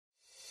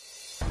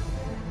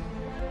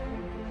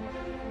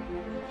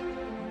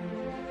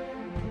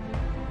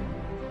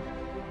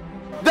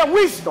The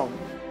wisdom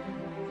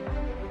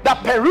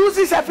that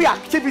peruses every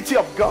activity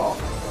of God.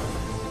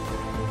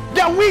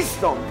 The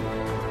wisdom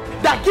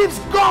that gives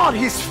God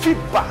his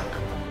feedback.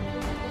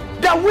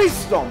 The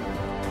wisdom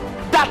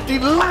that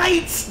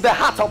delights the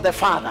heart of the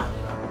Father.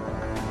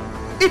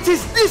 It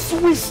is this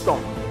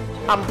wisdom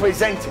I'm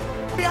presenting.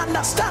 We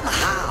understand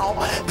how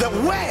the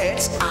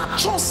words are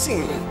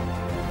chosen.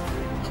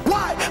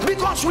 Why?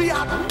 Because we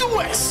are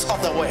doers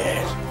of the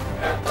word.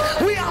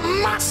 We are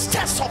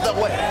masters of the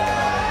word.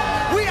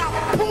 We are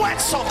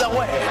poets of the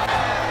word.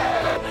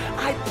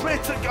 I pray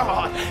to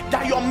God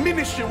that your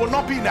ministry will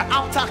not be in the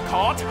outer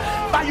court,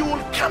 but you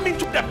will come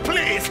into the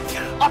place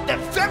of the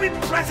very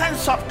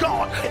presence of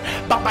God.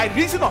 But by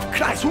reason of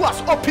Christ who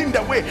has opened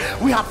the way,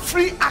 we have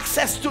free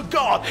access to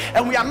God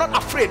and we are not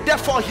afraid.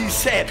 Therefore he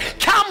said,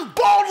 come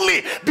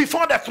boldly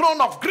before the throne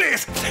of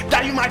grace,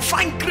 that you might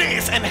find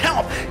grace and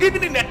help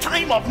even in the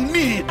time of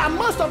need. And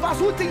most of us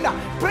who think that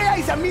prayer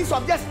is a means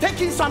of just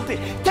taking something,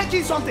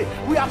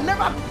 we have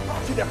never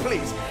got to the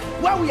place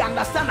where we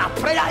understand that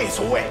prayer is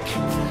work.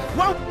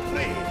 When we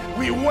pray,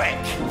 we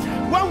work.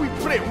 When we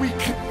pray,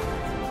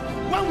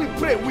 when we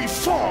pray, we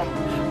form.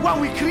 When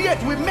we create,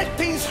 we make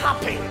things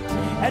happen.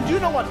 And you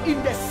know what?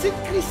 In the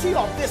secrecy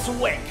of this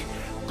work,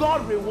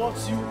 God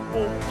rewards you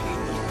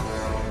openly.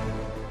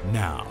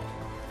 Now,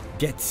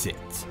 get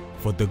set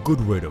for the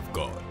good word of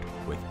God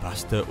with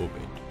Pastor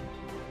Obed.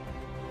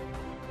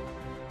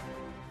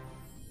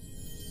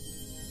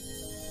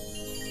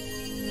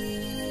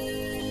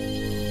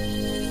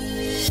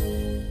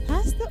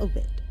 Pastor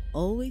Obed,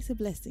 always a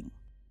blessing.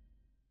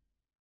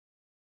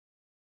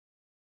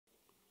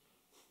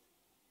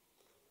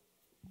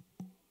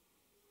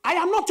 I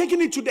am not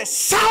taking it to the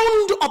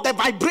sound of the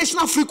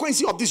vibrational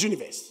frequency of this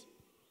universe,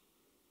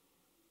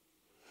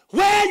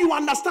 where you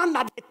understand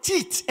that the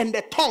teeth and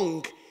the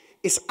tongue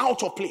is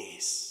out of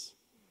place.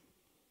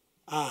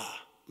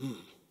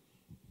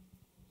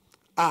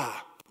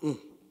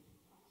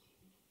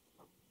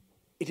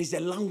 It is the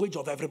language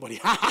of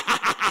everybody.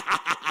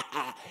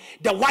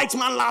 The white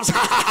man laughs,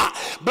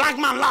 black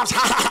man laughs,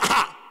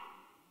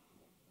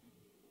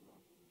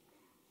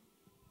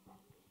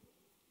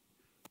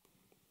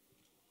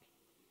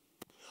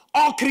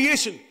 all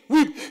creation,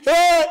 we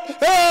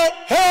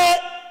hey.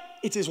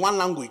 It is one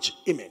language.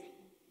 Amen.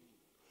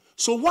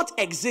 So what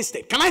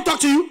existed? Can I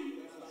talk to you?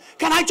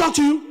 Can I talk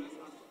to you?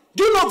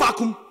 Do you know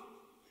vacuum?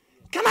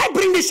 Can I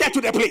bring this set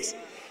to the place?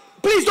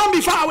 Please don't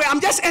be far away. I'm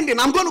just ending.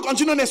 I'm going to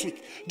continue next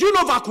week. Do you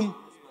know vacuum?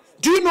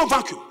 Do you know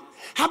vacuum?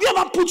 Have you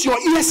ever put your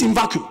ears in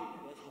vacuum?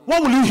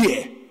 What will you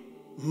hear?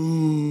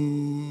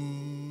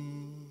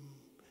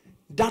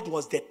 That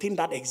was the thing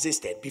that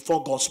existed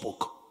before God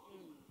spoke.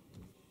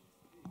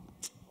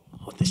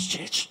 Oh, this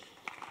church.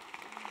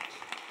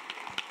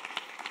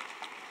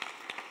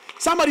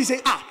 Somebody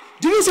say,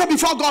 did you say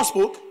before God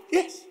spoke?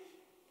 Yes.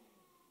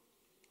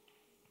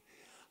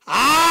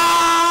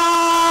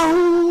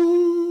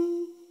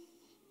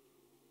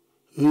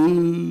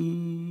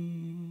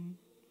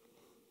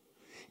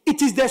 It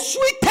is the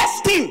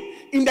sweetest thing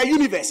in the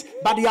universe,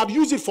 but they have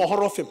used it for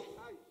horror film.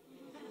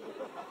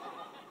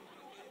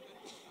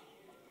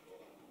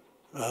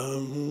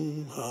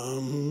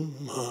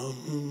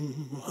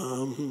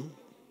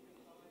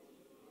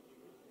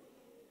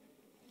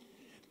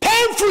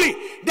 Painfully,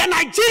 the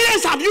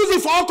Nigerians have used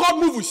it for occult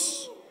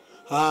movies.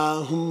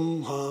 Now,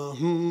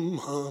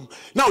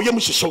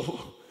 show.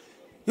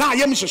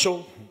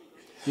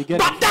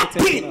 But that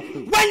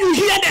thing, when you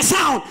hear the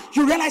sound,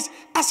 you realize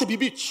that's a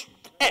beach.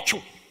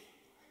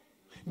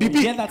 You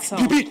hear that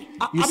sound,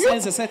 you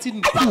sense a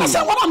certain pull. I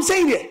understand what I'm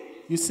saying here.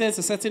 You sense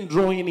a certain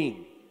drawing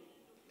in.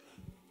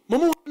 How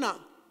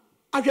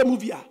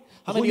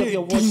many of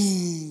you watch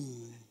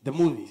the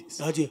movies?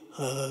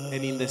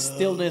 And in the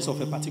stillness of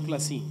a particular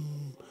scene,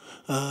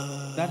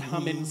 that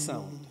humming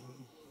sound.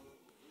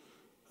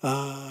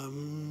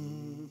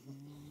 Amen.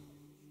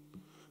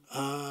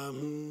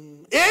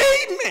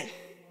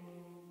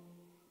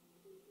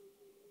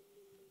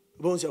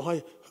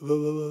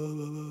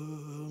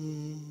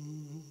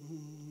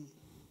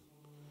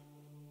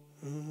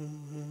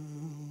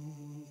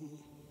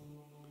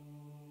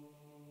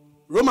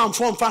 Roman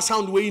form fast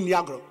sound way in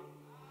Niagara.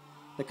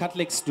 The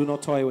Catholics do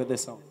not toy with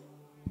this sound.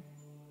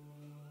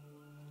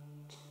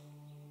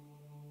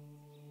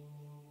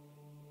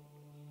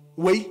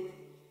 Way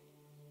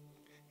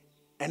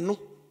and no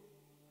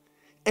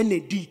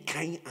NAD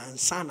kind and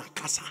sana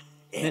casa.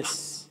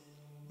 Yes.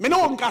 Me no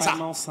one casa.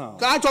 Can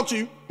I talk to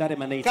you? That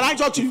emanated. Can I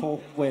talk to you?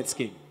 Before words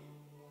came.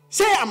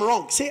 Say I'm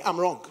wrong. Say I'm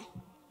wrong.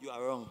 You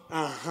are wrong.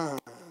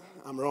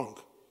 I'm wrong.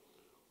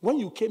 When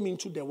you came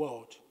into the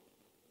world,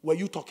 were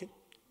you talking?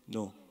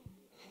 No.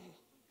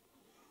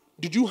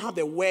 Did you have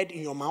a word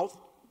in your mouth?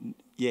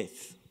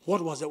 Yes.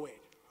 What was the word?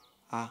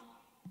 Ah.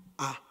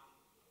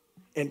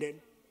 And then?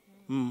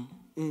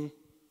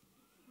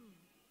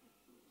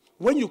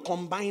 When you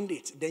combined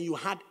it, then you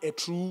had a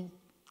true.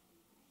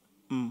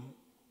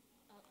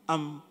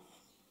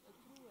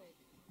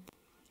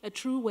 A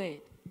true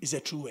word. Is a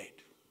true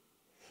word.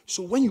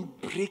 So when you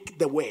break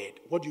the word,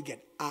 what do you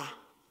get?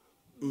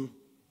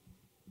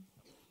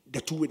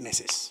 the two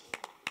witnesses.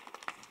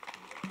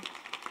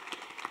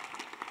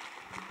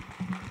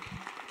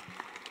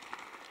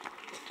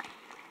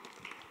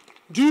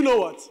 Do you know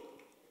what?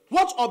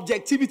 What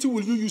objectivity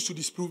will you use to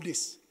disprove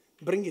this?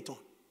 Bring it on.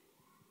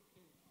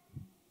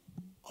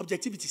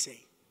 Objectivity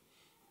say,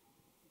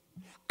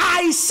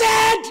 I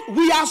said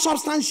we are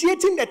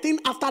substantiating the thing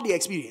after the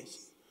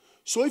experience.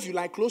 So if you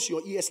like, close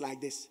your ears like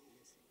this.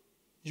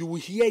 You will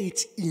hear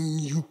it in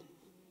you.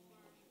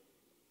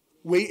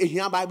 Wait,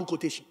 a Bible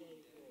quotation.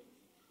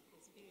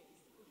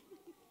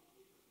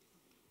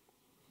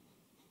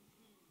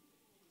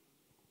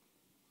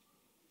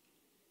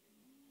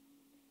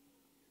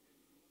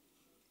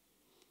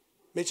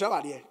 Yes,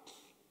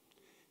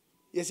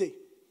 see.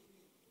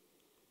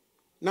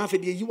 Now, for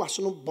the you are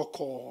so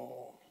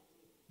boko.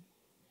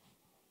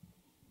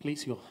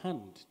 Place your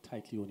hand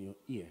tightly on your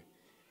ear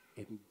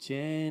and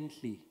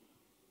gently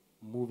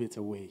move it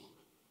away.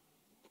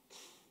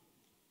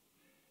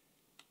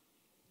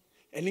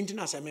 And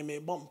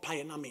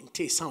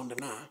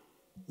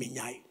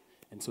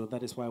so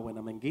that is why when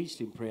I'm engaged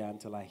in prayer,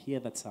 until I hear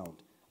that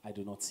sound, I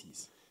do not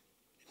cease.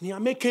 The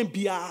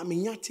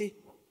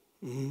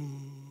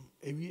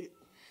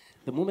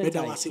moment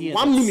I hear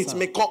 1 minute,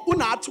 sound,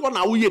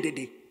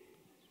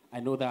 I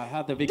know that I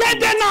have the victory.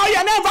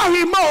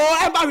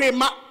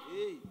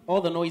 All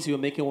the noise you're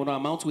making will not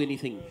amount to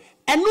anything.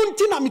 And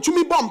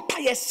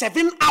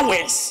 7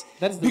 hours.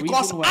 That is the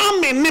because reason why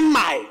I'm in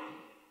my.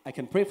 I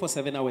can pray for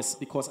 7 hours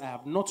because I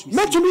have not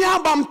received.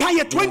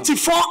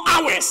 24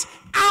 hours.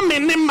 I'm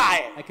in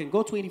my. I can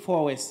go 24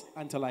 hours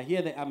until I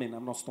hear the amen.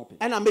 I'm not stopping.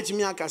 And I'm making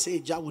me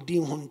say, "Ja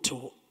udin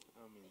honto,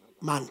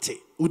 mante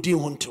udin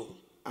honto,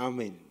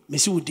 Amen.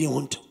 Messi udin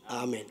honto,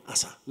 amen."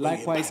 Asa.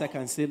 Likewise, I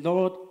can say,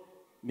 Lord,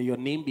 may your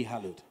name be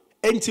hallowed.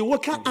 Enti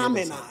woka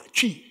amen a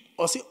twi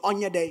or say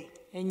onye day.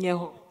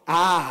 Enyeho.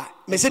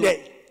 Messi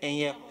day.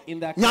 In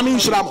that Nyame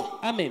nhyira mo.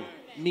 Amen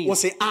means Wo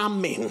say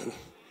amen.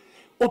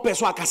 Ope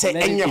so aka say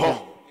enye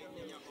ho.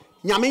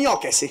 Nyame ye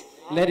okese.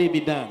 Let it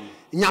be done.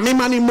 Nyame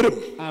mani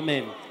mrem.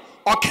 Amen.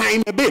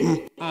 Okan na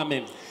bem.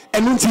 Amen.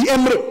 Enu nti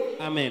emrem.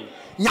 Amen.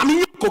 Nyame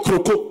ye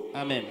kokroko.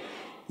 Amen.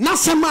 Na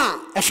sema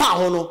efa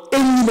ho no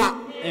enyina.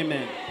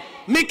 Amen.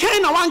 Me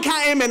kan na wan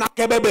kan amen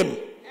akebebem.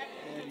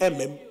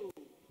 Amen.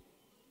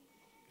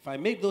 If I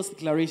make those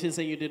declarations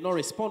and you did not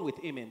respond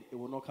with amen, it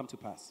will not come to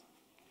pass.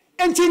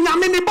 Enti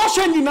nyame ni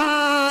boshe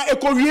nyina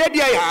ekowie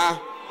dia ya.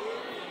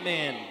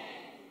 Amen.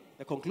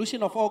 The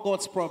conclusion of all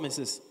God's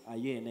promises are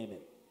yea and amen.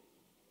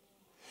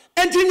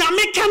 Enti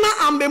nyame kana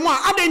ambem a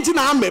adenti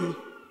na ambem.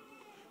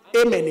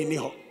 Amen ni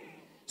ho.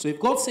 So if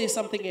God says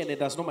something and it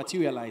does not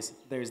materialize,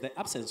 there is the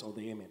absence of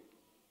the amen.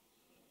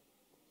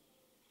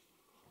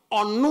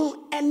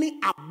 Ono any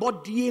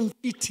abodie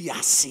mfiti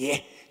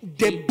ase,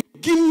 the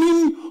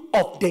beginning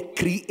of the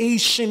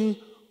creation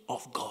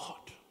of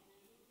God.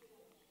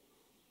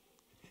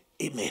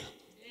 Amen.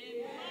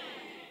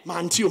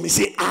 Man, to me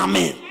say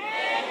amen.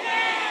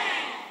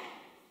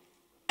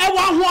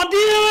 Ewa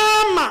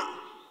hodiama.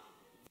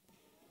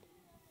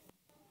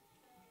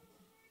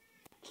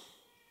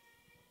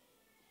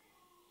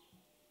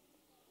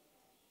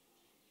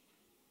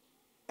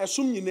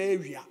 Esum nyina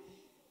ewia.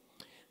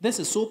 This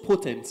is so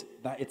potent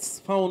that it's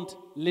found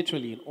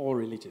literally in all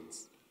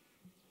religions.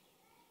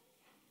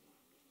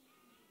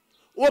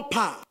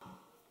 Opa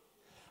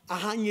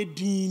ahanye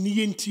din ni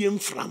yentie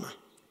mframa.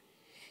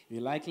 You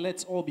like,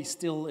 let's all be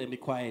still and be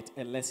quiet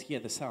and let's hear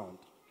the sound.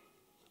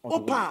 Of the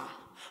Opa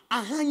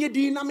ahanye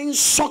din na min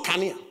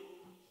sokania.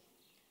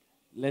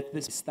 Let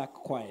this be stuck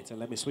quiet and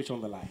let me switch on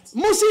the lights.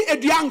 Musi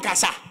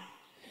eduankasa.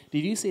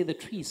 Did you say the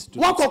trees do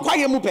not Wako speak?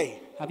 kwaye mupe.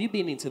 Have you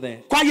been into the...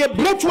 Kwaye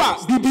bretua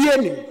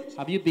bibieni.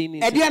 Have you been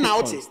into Edia na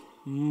the... ote.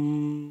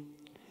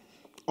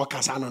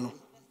 Okasa no no.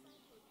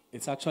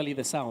 It's actually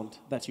the sound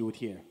that you would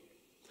hear.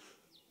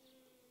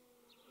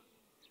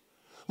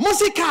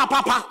 Musika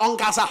papa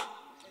onkasa.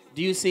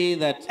 Do you say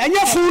that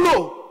Enye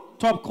funo.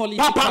 top quality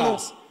Papa no.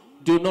 cars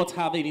do not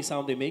have any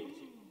sound they make?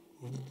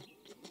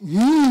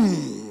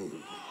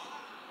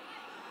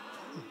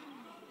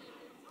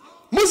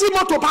 Musi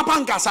moto papa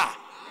onkasa.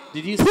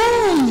 Did you say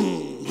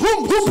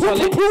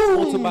solid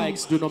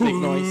motorbikes do not make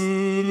noise?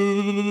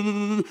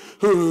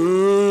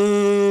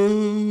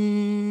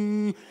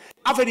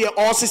 After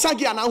all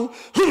sisagi ana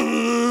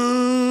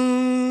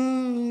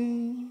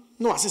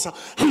no asisa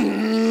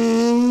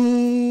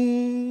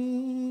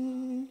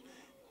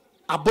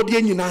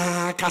abodi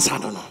nyina kasa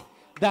no no.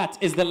 That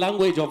is the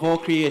language of all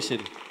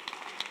creation.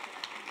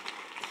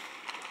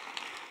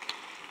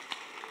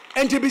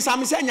 Enti bisa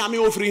mi se nyame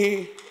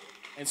ofri.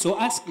 And so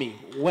ask me,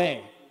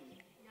 where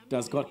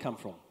does God come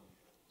from?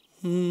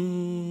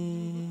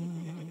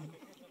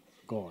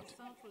 God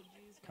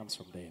comes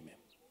from there, amen.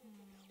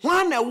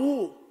 Wana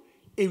wo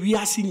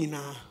ewiase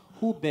nyina.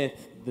 Who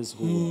birthed this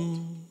whole world?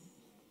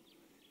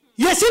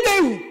 Yes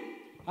dem.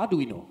 How do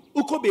we know?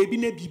 Uko baby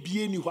na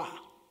bibie ni ho a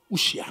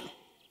uhyia no.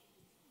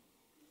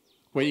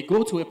 When you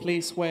go to a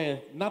place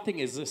where nothing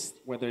exists,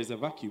 where there is a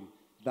vacuum,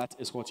 that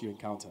is what you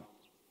encounter.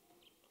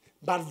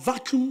 But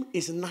vacuum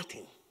is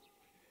nothing.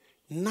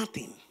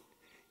 Nothing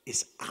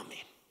is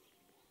amen.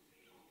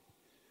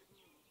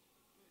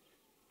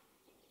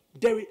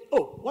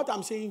 What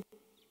I'm saying,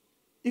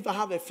 if I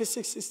have a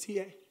physicist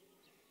here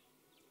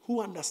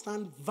who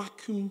understands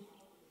vacuum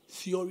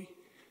theory,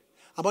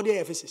 about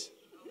the physics.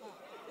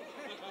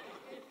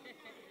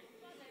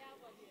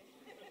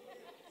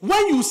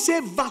 When you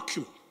say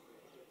vacuum,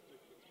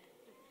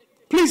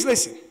 please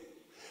listen.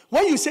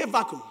 When you say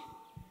vacuum,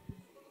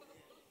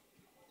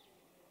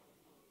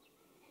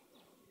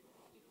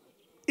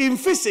 in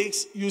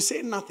physics, you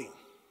say nothing.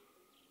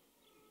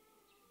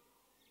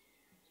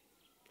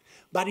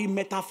 But in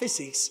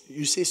metaphysics,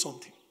 you say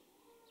something.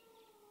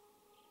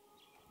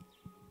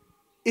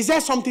 Is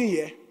there something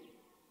here?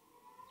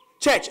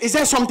 Church, is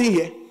there something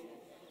here?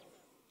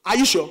 Are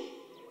you sure?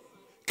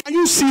 Can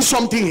you see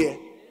something here?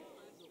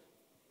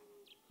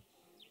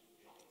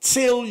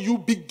 Till you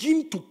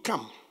begin to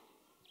come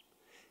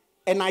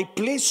and I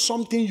place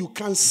something you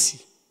can't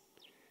see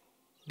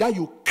that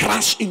you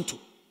crash into,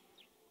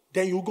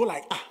 then you go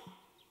like,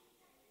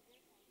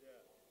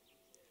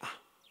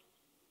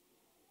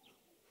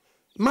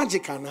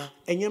 Magic ana,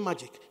 enye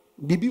magic.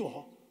 Bibi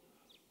oho.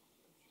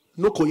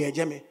 No koye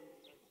jeme.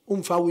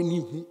 Umfa we ni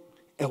hu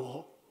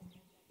ewo.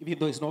 Even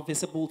though it's not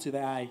visible to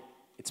the eye,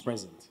 it's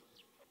present.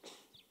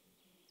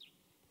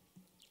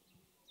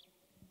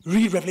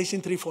 Read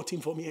Revelation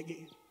 3:14 for me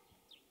again.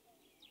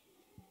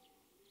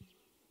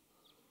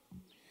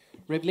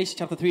 Revelation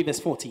chapter 3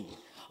 verse 14.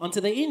 Unto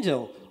the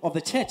angel of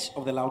the church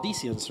of the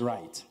Laodiceans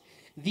write,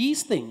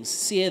 these things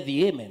saith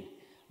the Amen,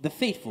 the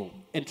faithful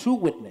and true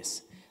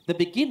witness, the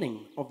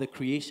beginning of the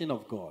creation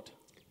of God.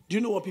 Do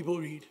you know what people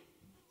read?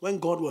 When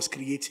God was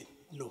creating?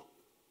 No.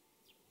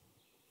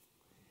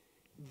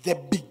 The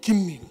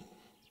beginning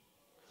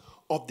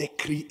of the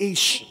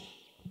creation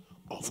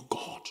of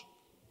God.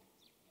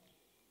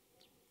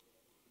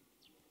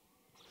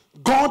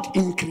 God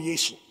in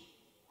creation.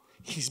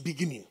 His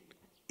beginning.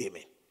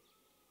 Amen.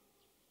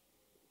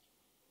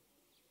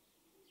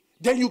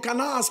 Then you can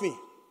ask me,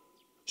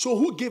 so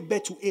who gave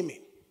birth to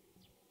Amen?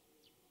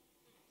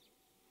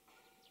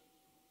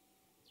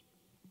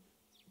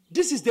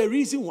 This is the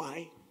reason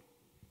why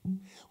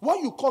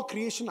what you call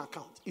creation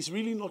account is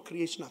really not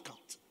creation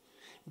account.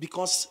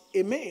 Because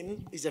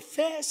Amen is the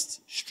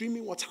first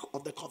streaming water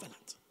of the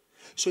covenant.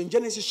 So in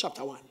Genesis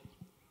chapter 1,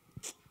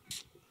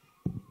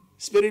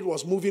 Spirit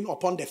was moving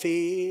upon the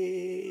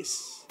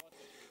face.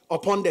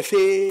 Upon the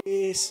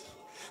face.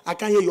 I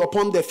can hear you,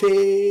 upon the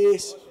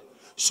face.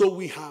 So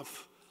we have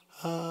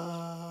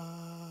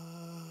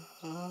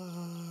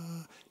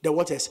the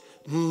waters.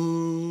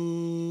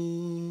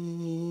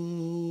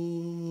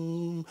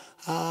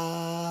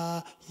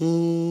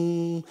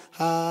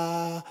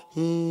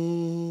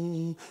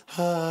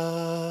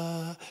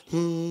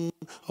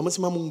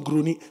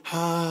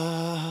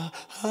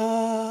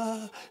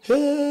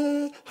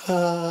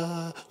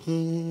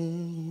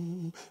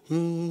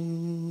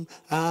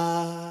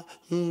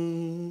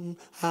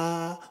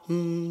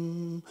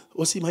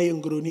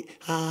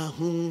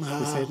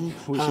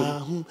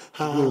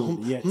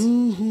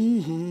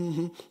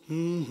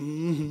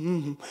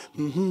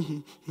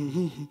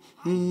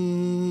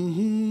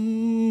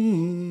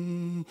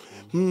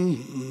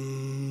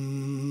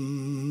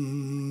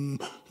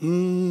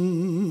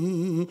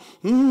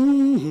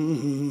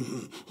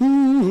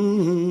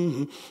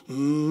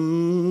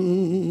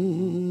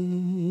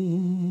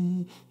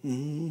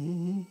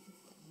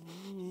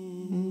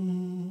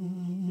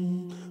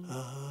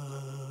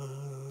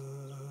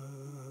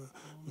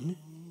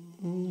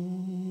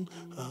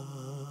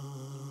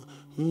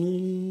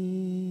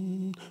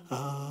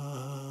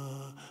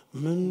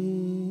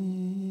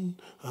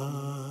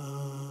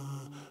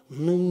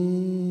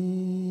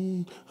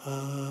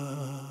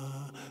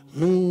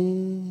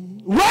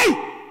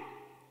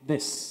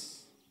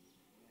 This.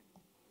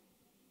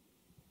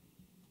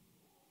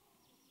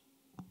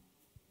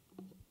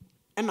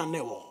 And I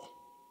know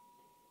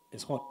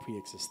is what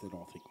pre-existed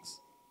all things.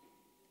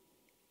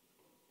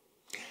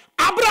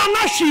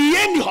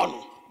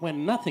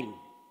 When nothing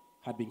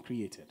had been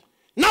created,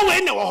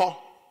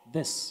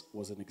 this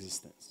was in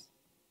existence.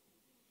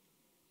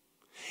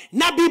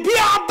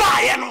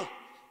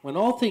 When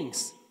all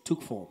things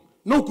took form,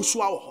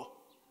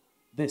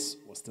 this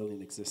was still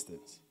in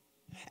existence.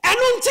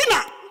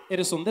 It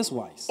is on this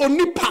wise,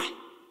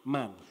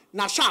 man,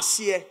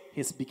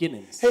 his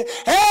beginnings,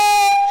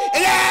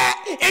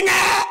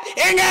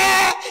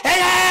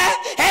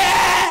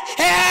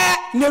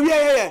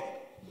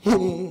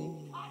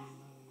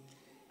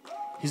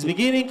 his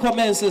beginning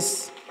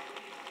commences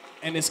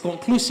and his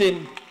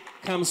conclusion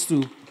comes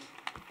to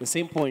the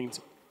same point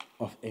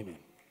of Amen.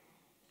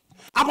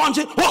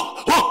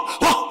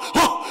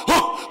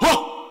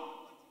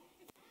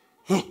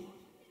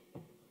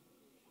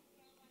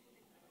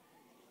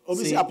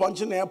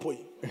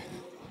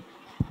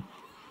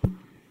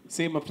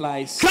 Same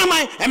applies. Come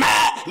on.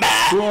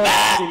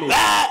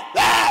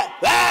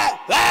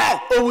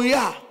 Oh,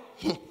 yeah.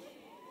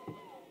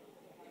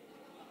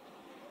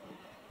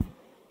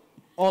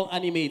 All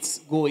animates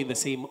go in the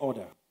same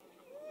order.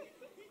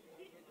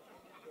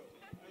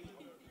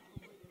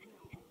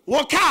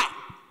 Walk out.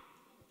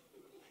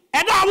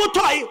 And I will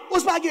tell you,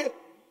 what's my game?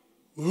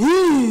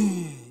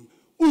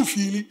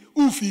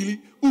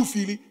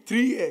 Ufili,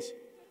 3 years.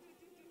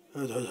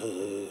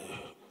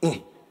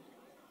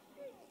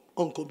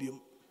 Uncle Bium.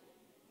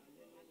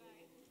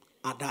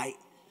 Addae.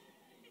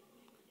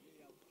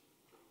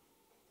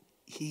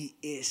 He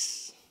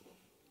is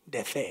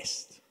the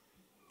first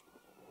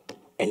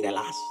and the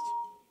last,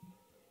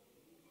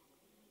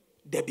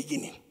 the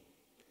beginning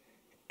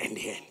and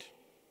the end.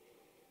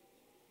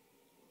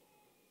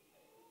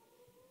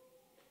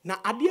 Now,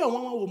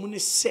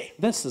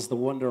 this is the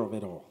wonder of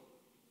it all.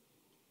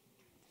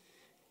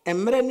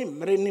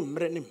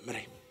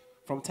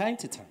 From time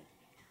to time,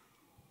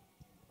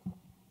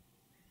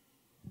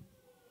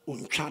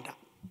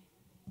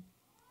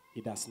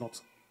 it does not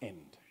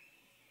end.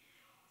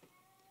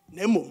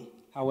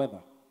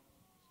 However,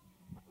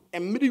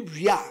 in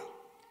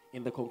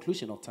the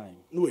conclusion of time,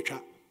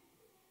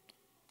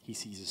 he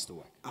ceases to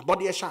work.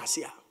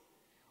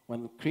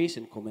 When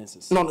creation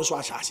commences,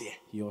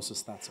 he also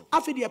starts up.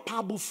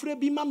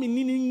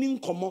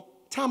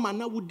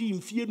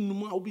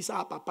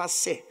 Papa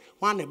say,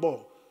 one a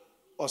ball,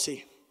 or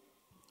say,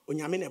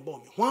 Onyame ne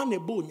bomb, one a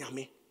bone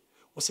yame,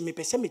 or say me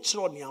pesemi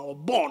chronia or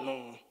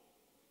born.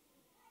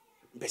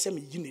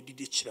 Pesemi yine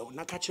did it,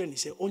 na catcher and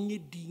say, only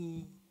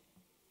ding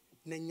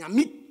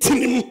Nanyami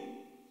tinim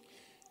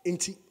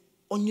inti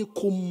onye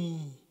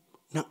kom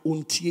na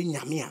ontie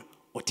nyamia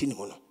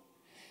otinihono.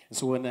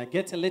 So when I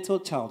get a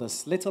little child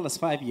as little as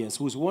 5 years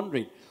who's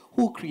wondering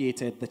who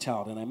created the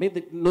child, and I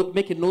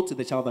make a note to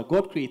the child that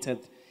God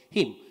created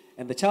him,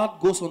 and the child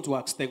goes on to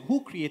ask them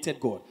who created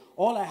God,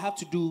 all I have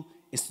to do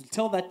is to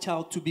tell that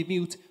child to be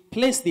mute,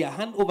 place their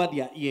hand over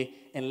their ear,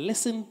 and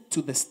listen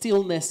to the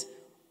stillness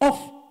of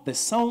the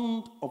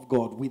sound of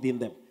God within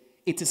them.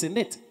 It is in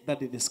it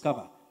that they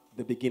discover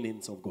the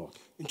beginnings of God.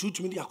 So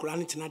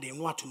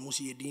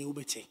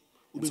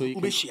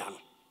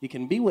you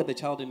can be with the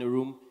child in a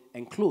room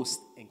and close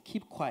and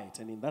keep quiet,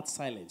 and in that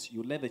silence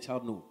you let the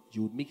child know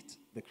you would meet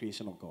the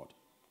creation of God.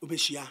 You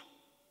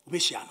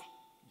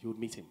would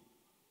meet him.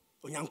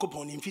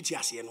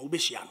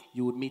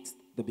 You would meet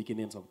the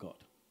beginnings of God.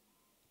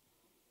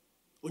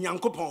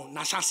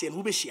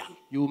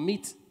 You will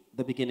meet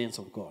the beginnings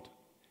of God.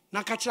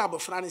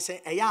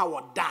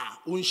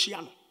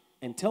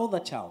 And tell the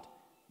child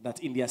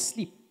that in their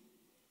sleep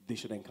they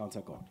should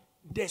encounter God.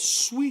 The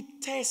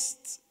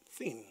sweetest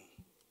thing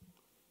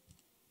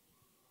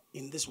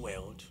in this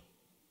world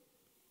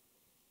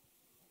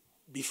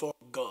before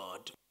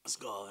God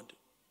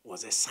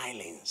was the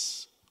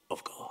silence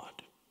of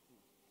God.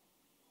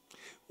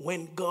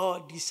 When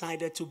God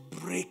decided to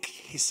break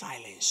his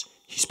silence,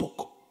 he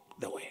spoke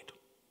the word.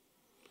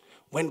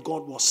 When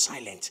God was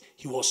silent,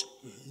 he was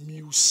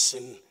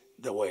musing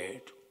the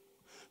word.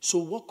 So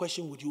what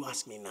question would you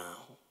ask me now?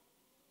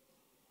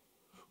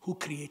 Who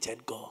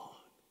created God?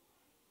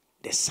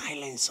 The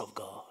silence of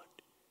God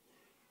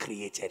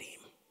created him.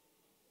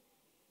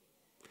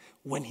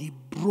 When he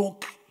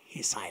broke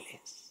his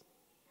silence,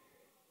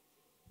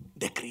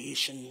 the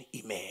creation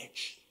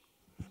emerged.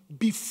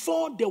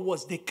 Before there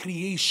was the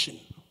creation,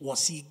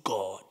 was he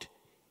God?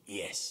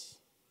 Yes.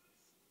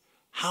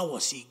 How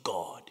was he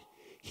God?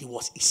 He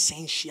was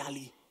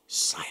essentially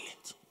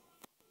silent.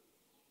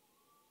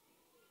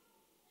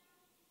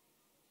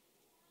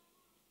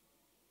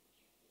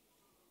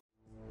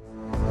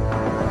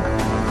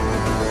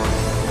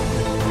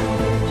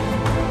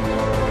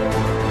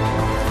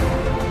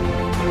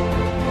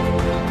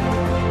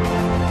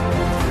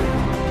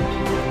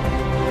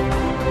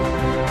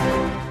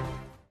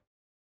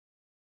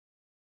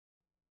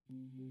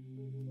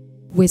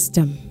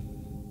 Wisdom,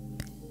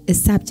 a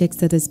subject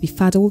that has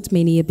befuddled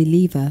many a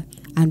believer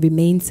and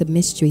remains a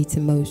mystery to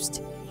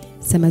most.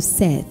 Some have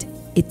said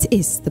it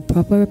is the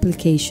proper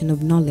application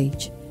of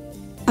knowledge.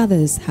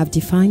 Others have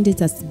defined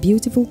it as the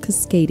beautiful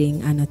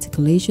cascading and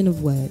articulation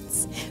of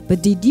words.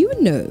 But did you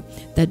know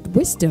that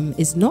wisdom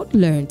is not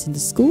learned in the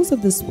schools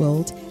of this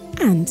world,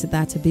 and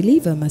that a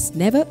believer must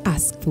never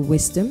ask for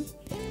wisdom?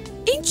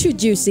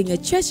 Introducing a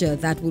treasure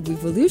that would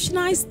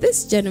revolutionize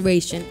this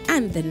generation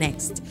and the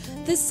next.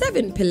 The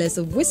 7 Pillars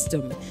of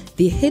Wisdom,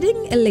 the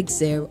Hidden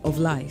Elixir of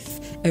Life,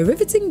 a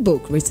riveting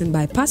book written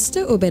by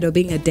Pastor Obed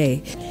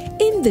Obeng-Addae.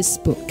 In this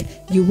book,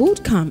 you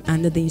would come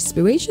under the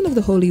inspiration of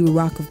the Holy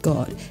Ruach of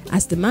God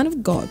as the man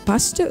of God,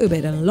 Pastor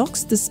Obed,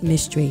 unlocks this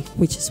mystery,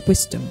 which is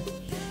wisdom.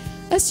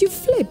 As you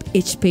flip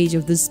each page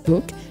of this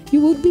book, you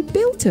will be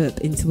built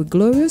up into a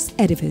glorious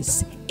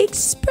edifice,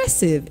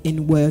 expressive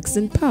in works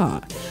and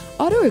power.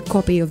 Order a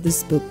copy of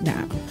this book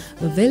now,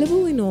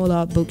 available in all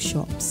our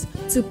bookshops.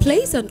 To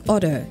place an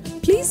order,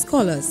 please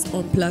call us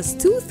on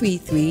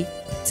 +233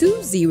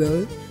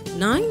 20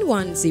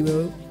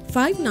 910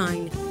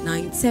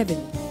 5997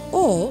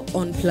 or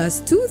on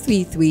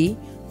 +233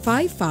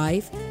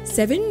 55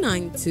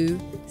 792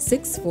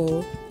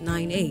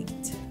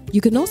 6498.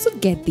 You can also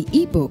get the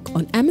ebook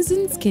on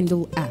Amazon's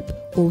Kindle app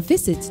or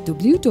visit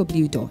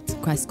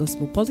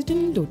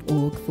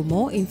www.christcosmopolitan.org for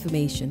more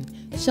information.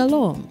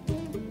 Shalom.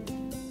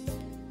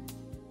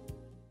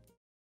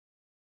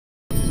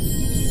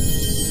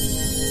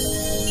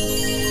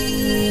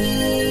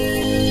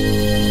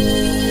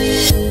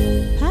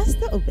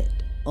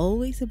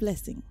 always a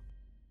blessing.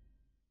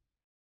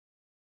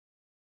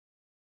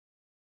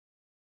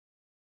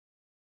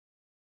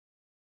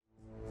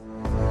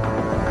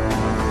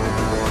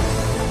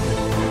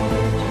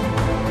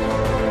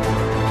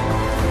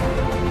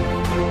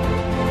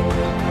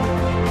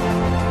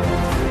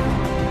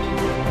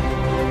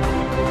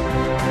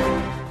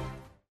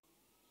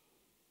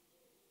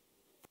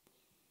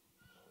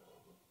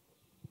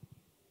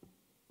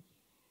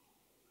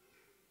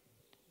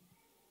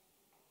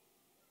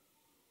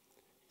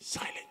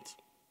 Silent.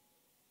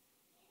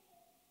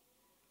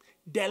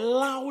 The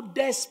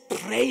loudest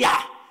prayer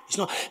is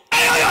not.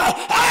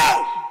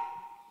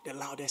 The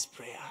loudest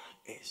prayer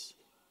is.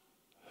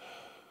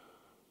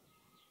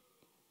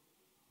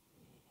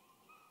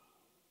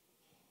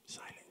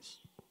 Silence.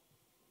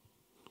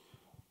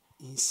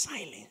 In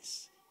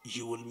silence,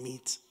 you will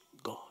meet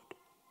God.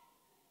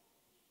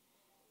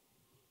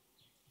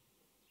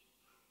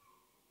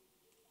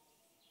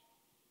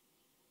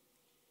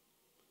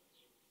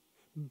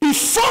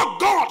 Before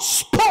God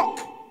spoke,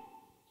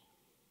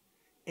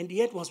 and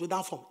the earth was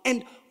without form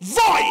and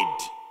void.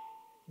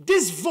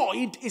 This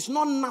void is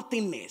not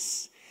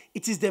nothingness.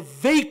 It is the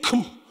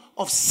vacuum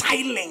of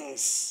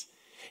silence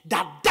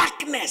that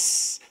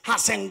darkness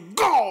has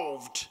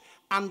engulfed,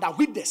 and that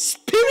with the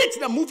spirit,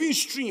 the moving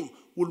stream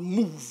will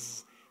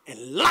move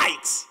and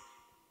light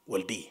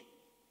will be.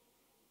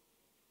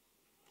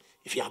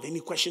 If you have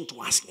any question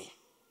to ask me,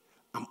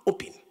 I'm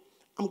open.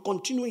 I'm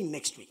continuing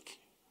next week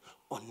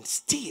on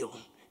still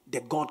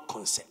the God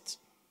concept.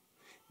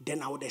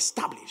 Then I would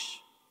establish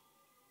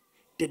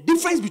the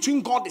difference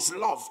between God is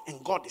love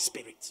and God is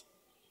spirit.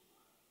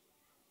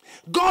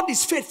 God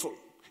is faithful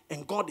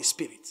and God is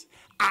spirit.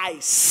 I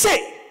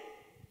say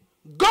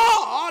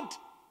God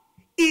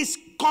is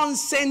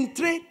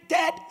concentrated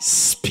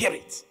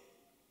spirit.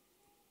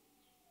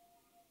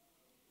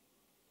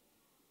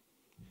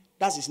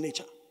 That's his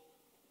nature.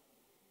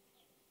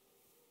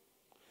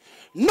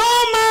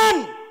 No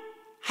man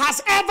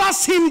has ever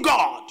seen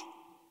God,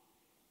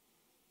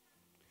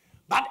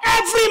 but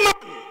every man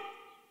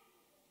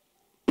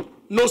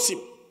knows him.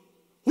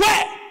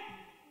 Where?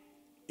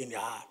 In their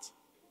heart.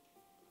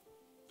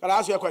 Can I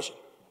ask you a question?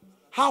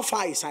 How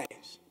far is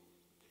silence?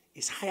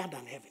 It's higher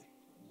than heaven.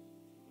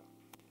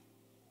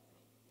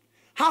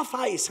 How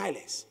far is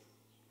silence?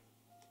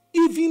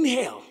 Even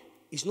hell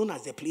is known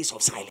as the place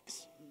of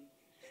silence.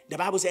 The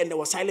Bible said there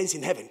was silence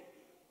in heaven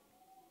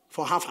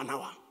for half an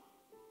hour.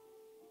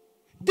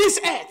 This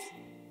earth,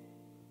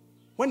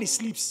 when it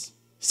sleeps,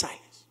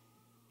 silence.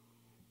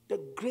 The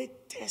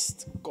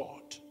greatest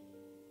God,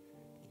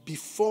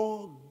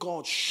 before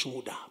God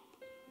showed up,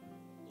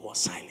 was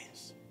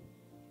silence.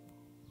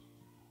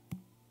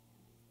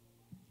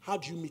 How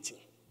do you meet him?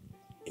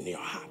 In your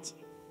heart.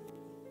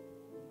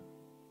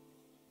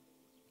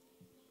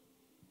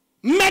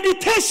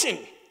 Meditation.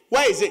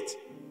 Where is it?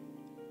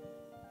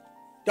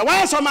 The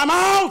words of my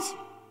mouth.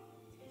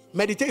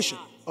 Meditation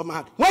of my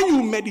heart. When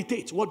you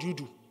meditate, what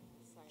do?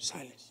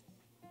 Silence.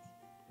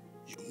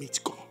 You meet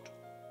God.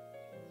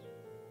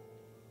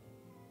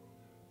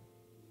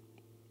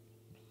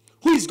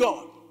 Who is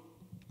God?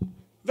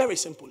 Very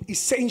simple.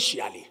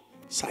 Essentially,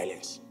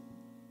 silence.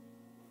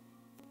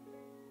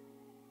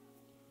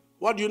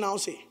 What do you now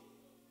say?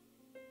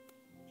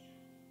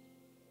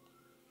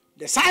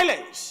 The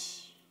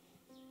silence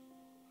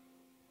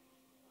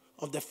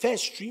of the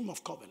first stream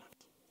of covenant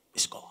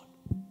is God.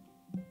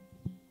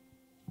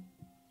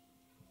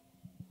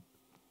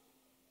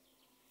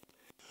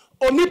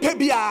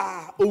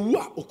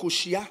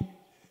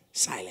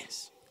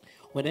 Silence.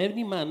 When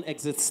any man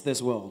exits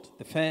this world,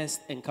 the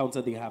first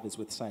encounter they have is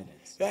with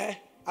silence.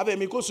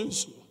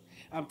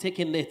 I'm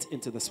taking it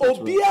into the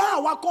spiritual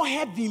realm.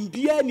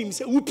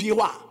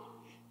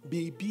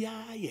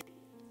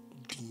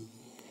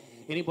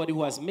 Anybody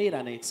who has made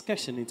an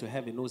excursion into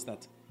heaven knows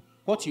that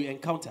what you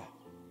encounter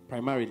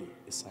primarily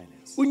is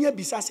silence.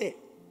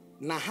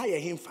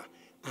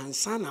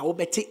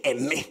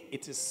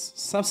 It is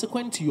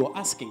subsequent to your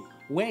asking,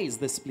 where is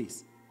this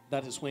place?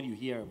 That is when you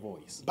hear a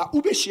voice. But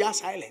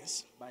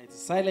silence. By its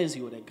silence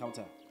you would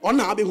encounter.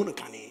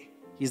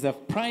 He's the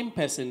prime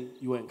person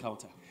you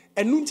encounter.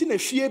 That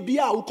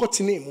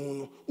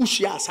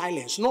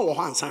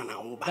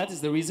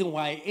is the reason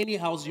why any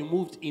house you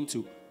moved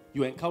into,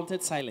 you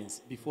encountered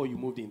silence before you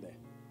moved in there.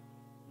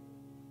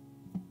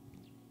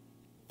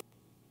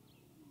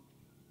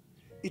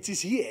 It is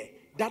here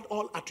that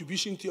all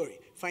attribution theory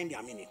find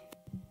their meaning.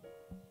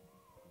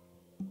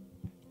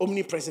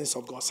 Omnipresence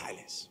of God,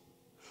 silence.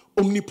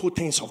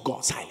 Omnipotence of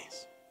God,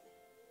 silence.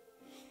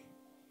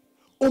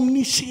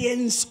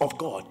 Omniscience of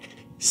God,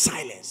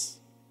 silence.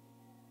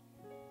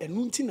 And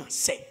Nuntina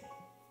say,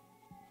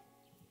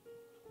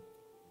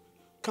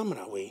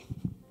 camera away.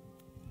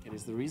 It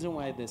is the reason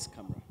why this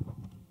camera.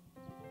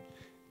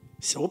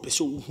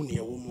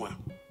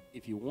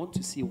 If you want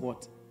to see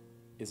what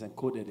is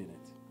encoded in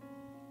it.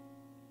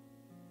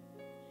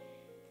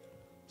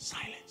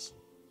 Silence.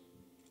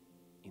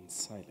 In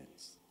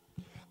silence.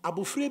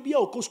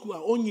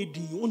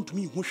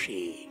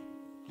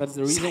 That's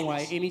the reason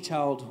why any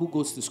child who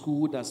goes to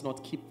school does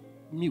not keep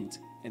mute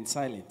and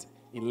silent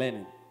in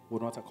learning will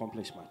not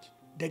accomplish much.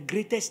 The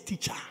greatest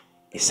teacher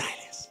is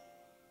silence.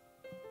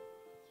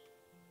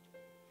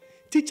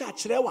 Teacher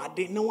chere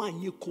no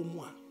one you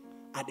come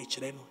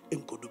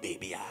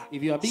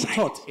if you are being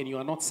taught and you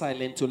are not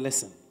silent to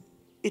listen,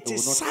 it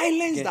is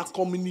silence that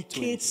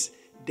communicates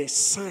the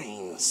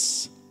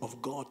science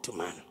of God to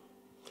man.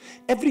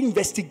 Every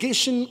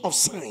investigation of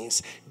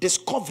science,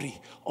 discovery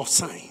of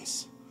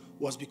science,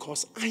 was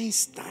because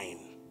Einstein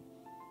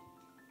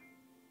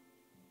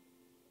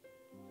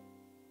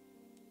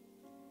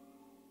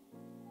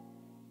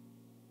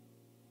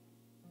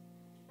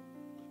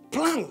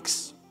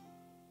Planck's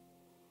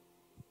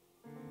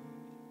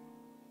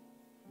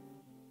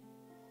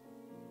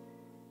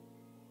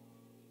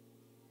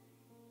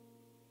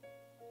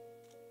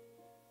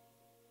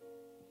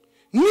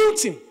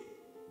Newton,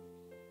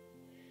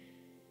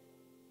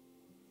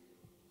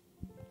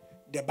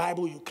 the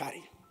Bible you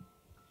carry.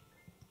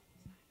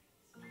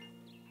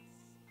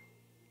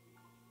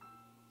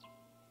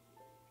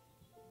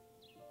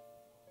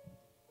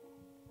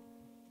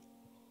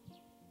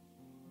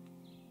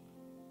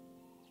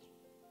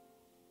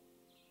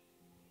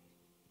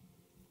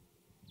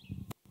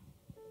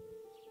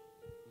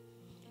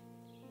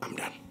 I'm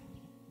done.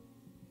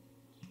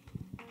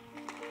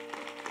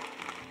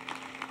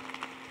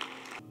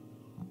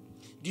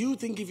 Do you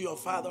think if your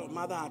father or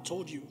mother had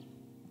told you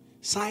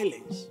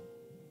silence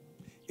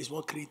is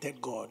what created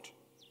God,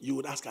 you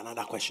would ask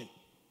another question?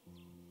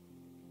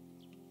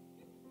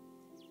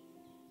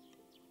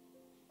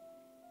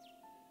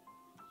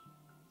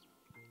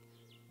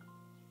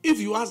 If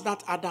you ask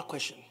that other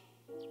question,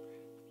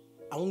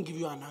 I won't give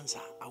you an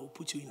answer. I will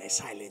put you in a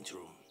silent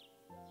room.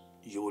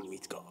 You will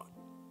meet God.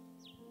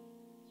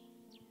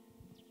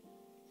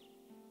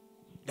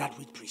 That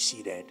which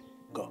preceded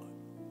God.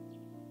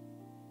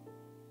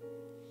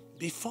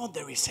 Before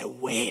there is a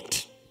word,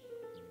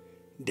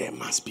 there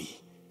must be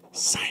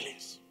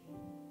silence.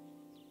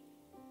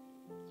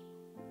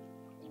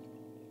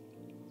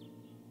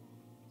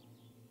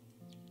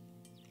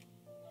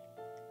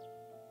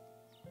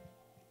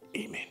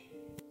 Amen.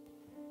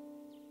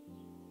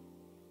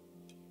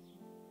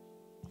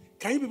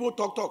 Can you people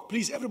talk?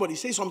 Please, everybody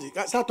say something.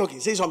 Start talking.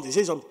 Say something.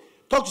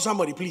 Talk to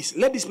somebody, please.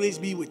 Let this place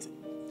be with.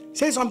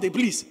 Say something,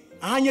 please.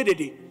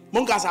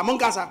 Monkasa.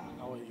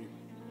 How are you?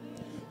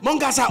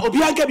 Monkasa,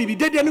 Obianke Bibi,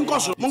 Dede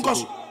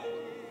Nkoso.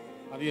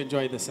 Have you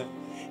enjoyed the sermon?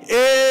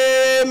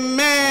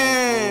 Amen.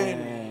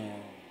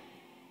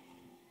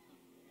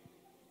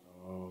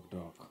 Oh,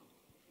 Doc.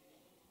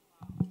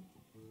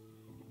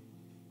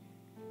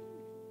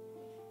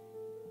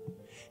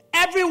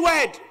 Every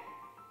word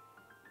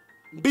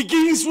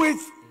begins with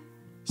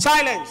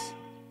silence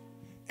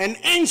and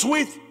ends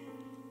with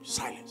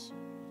silence.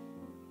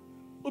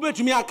 For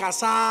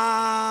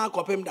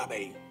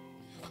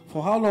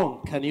how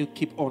long can you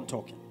keep on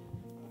talking?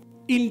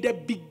 In the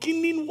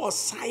beginning was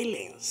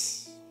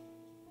silence.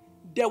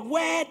 The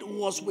word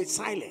was with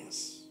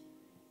silence.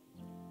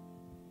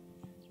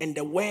 And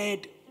the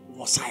word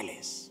was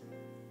silence.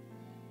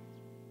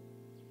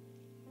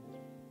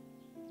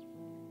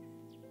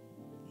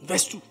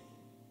 Verse 2.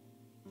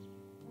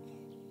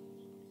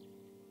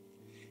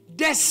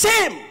 The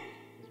same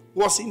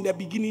was in the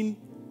beginning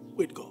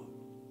with God.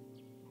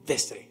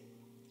 Verse 3.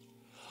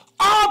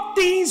 All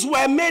things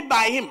were made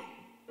by him.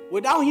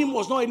 Without him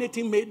was not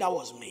anything made that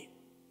was made.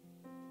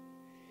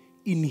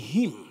 In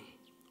him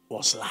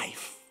was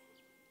life.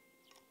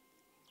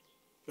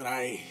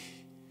 Right?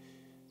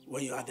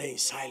 When you are there in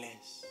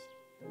silence,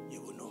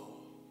 you will know.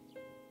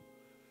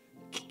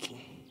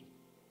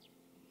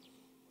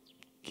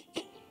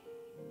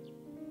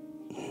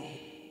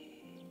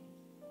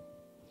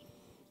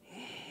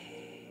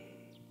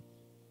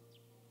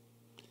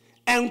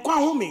 And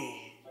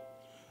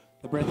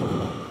the breath of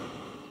God.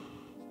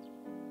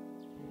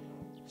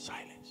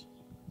 Silence.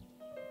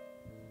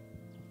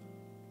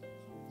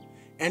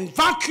 And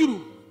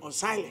vacuum or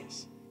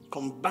silence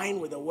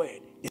combined with the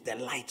word is the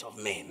light of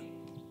men.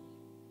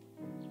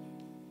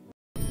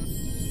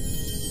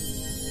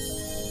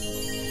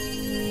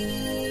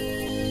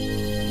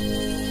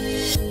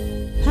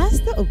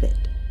 Pastor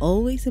Obed,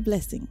 always a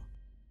blessing.